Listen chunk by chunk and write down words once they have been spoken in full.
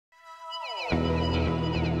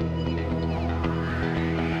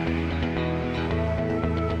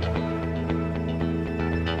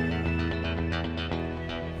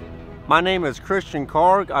My name is Christian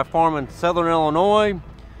Carg. I farm in Southern Illinois.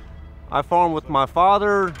 I farm with my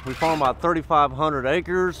father. We farm about 3,500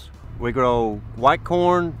 acres. We grow white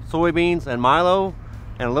corn, soybeans, and milo,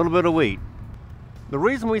 and a little bit of wheat. The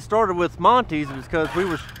reason we started with Monty's is because we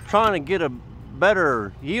were trying to get a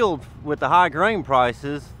better yield with the high grain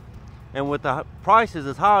prices, and with the prices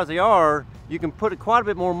as high as they are, you can put quite a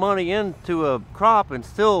bit more money into a crop and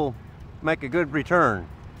still make a good return.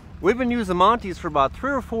 We've been using Monty's for about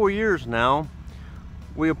 3 or 4 years now.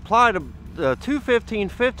 We applied the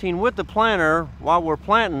 2-15-15 with the planter while we're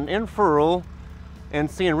planting in furrow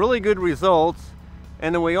and seeing really good results.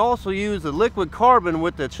 And then we also use the liquid carbon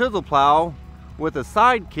with the chisel plow with a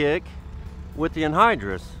sidekick with the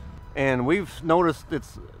anhydrous. And we've noticed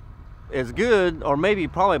it's as good, or maybe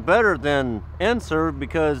probably better than N-Serve,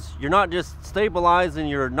 because you're not just stabilizing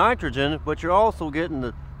your nitrogen, but you're also getting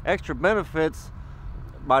the extra benefits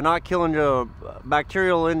by not killing the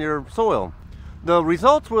bacterial in your soil. The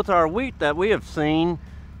results with our wheat that we have seen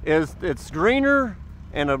is it's greener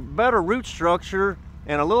and a better root structure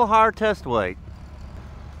and a little higher test weight.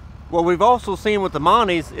 What we've also seen with the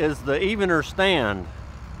Monty's is the evener stand.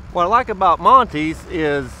 What I like about Monty's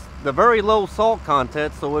is the very low salt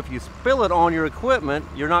content, so if you spill it on your equipment,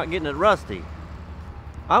 you're not getting it rusty.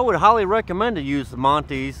 I would highly recommend to use the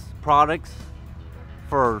Monty's products,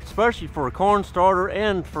 especially for a corn starter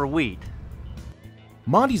and for wheat.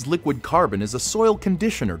 Monty's liquid carbon is a soil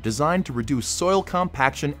conditioner designed to reduce soil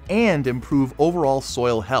compaction and improve overall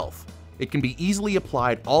soil health. It can be easily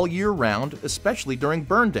applied all year round, especially during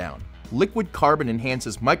burn down. Liquid carbon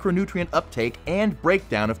enhances micronutrient uptake and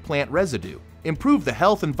breakdown of plant residue. Improve the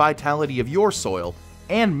health and vitality of your soil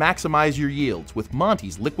and maximize your yields with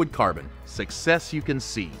Monty's liquid carbon. Success you can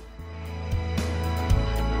see.